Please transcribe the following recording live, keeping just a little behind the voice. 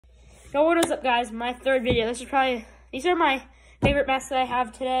So what is up, guys? My third video. These are my favorite masks that I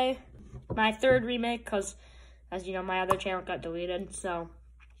have today. My third remake, because as you know, my other channel got deleted. So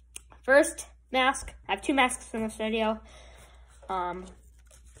first mask, I have two masks in this video.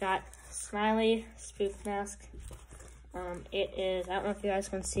 Got Smiley Spoof mask. It is, I don't know if you guys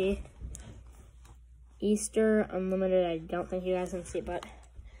can see, Easter Unlimited. I don't think you guys can see it, but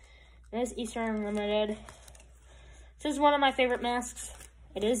it is Easter Unlimited. This is one of my favorite masks.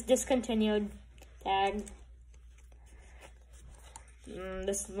 It is discontinued. Tag.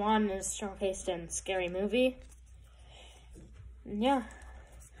 This one is showcased in Scary Movie. And yeah.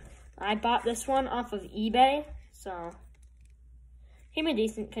 I bought this one off of eBay, so came in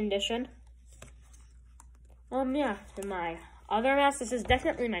decent condition. Yeah, and my other mask, this is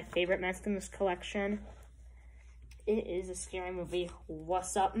definitely my favorite mask in this collection. It is a Scary Movie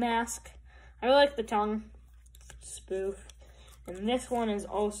wassup mask. I really like the tongue. Spoof. And this one is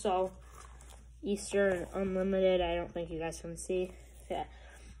also Easter Unlimited. I don't think you guys can see. Yeah.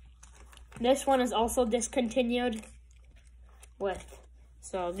 This one is also discontinued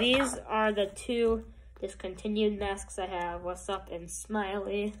so these are the two discontinued masks I have, Wassup and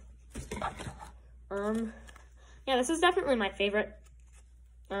Smiley. Yeah, this is definitely my favorite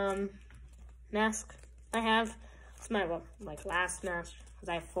mask I have. It's my last mask because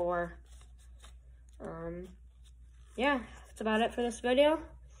I have 4. Yeah, that's about it for this video.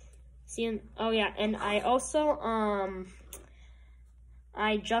 See you. Oh yeah, and I also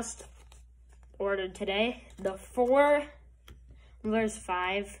I just ordered today the 4. There's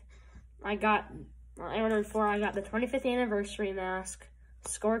 5. I ordered 4. I got the 25th anniversary mask,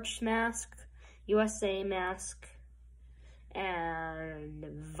 Scorched mask, USA mask, and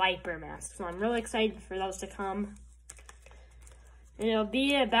Viper mask. So I'm really excited for those to come. And it'll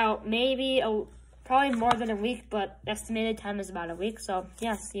be about probably more than a week, but estimated time is about a week. So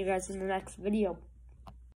yeah, see you guys in the next video.